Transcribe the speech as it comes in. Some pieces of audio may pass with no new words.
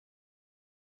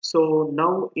So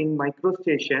now in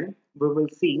Microstation, we will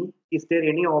see is there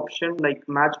any option like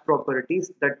match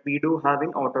properties that we do have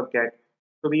in AutoCAD.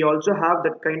 So we also have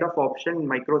that kind of option in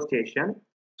Microstation.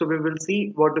 So we will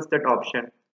see what is that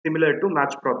option similar to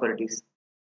match properties.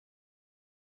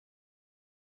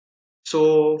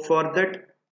 So for that,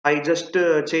 I just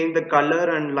change the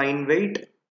color and line weight.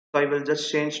 So I will just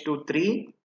change to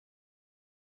 3.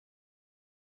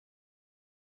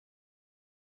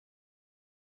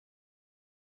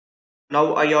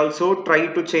 Now I also try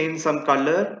to change some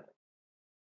color.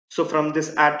 So from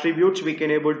this attributes, we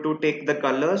can able to take the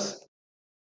colors.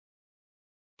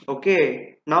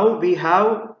 Okay, now we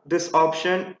have this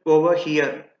option over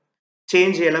here,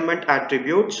 change element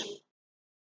attributes.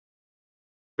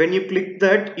 When you click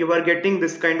that, you are getting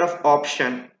this kind of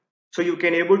option. So you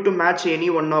can able to match any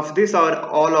one of this or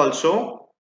all also.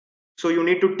 So you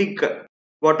need to tick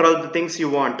what are all the things you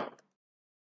want.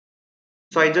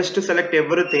 So I just select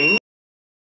everything,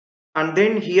 and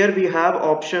then here we have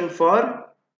option for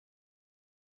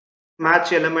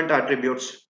match element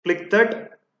attributes. Click that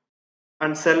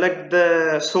and select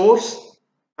the source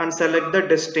and select the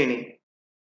destiny.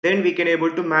 Then we can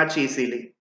able to match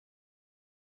easily.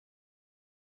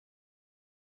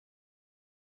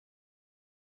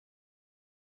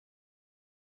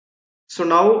 So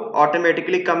now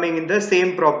automatically coming in the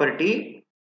same property.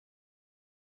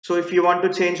 So if you want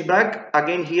to change back,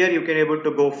 again here you can able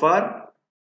to go for.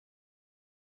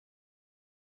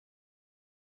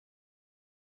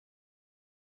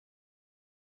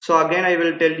 So again I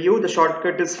will tell you the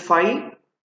shortcut is 5,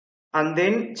 and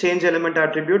then change element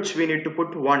attributes we need to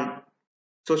put 1.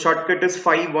 So shortcut is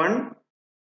 5 1.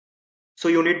 So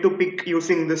you need to pick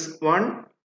using this one,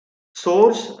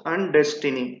 source and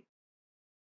destiny,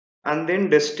 and then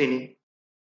destiny.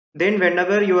 Then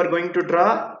whenever you are going to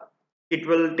draw, it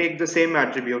will take the same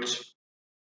attributes.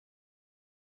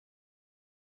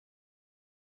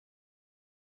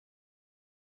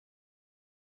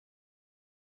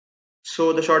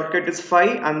 So the shortcut is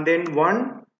 5 and then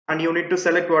 1, and you need to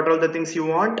select what are the things you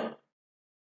want.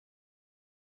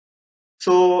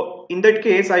 So in that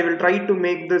case, I will try to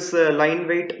make this line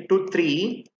weight to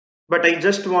 3, but I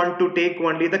just want to take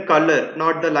only the color,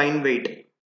 not the line weight.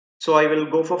 So I will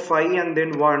go for 5 and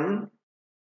then 1.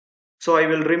 So I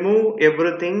will remove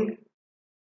everything.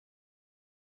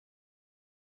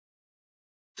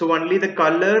 So only the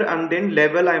color and then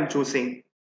level I am choosing,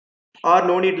 or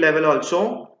no need level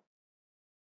also.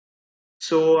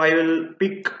 So I will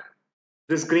pick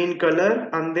this green color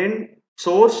and then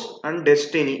source and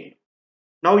destiny.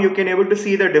 Now you can able to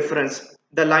see the difference.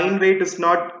 The line weight is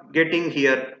not getting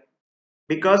here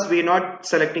because we are not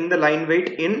selecting the line weight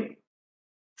in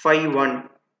 5.1.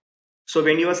 So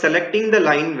when you are selecting the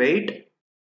line weight,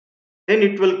 then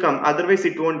it will come, otherwise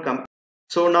it won't come.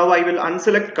 So now I will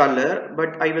unselect color,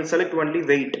 but I will select only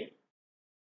weight.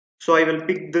 So I will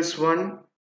pick this one,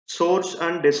 source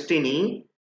and destiny.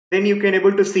 Then you can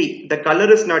able to see the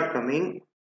color is not coming,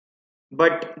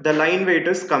 but the line weight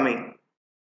is coming.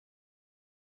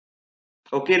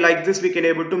 Okay, like this we can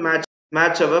able to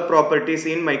match our properties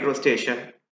in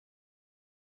Microstation.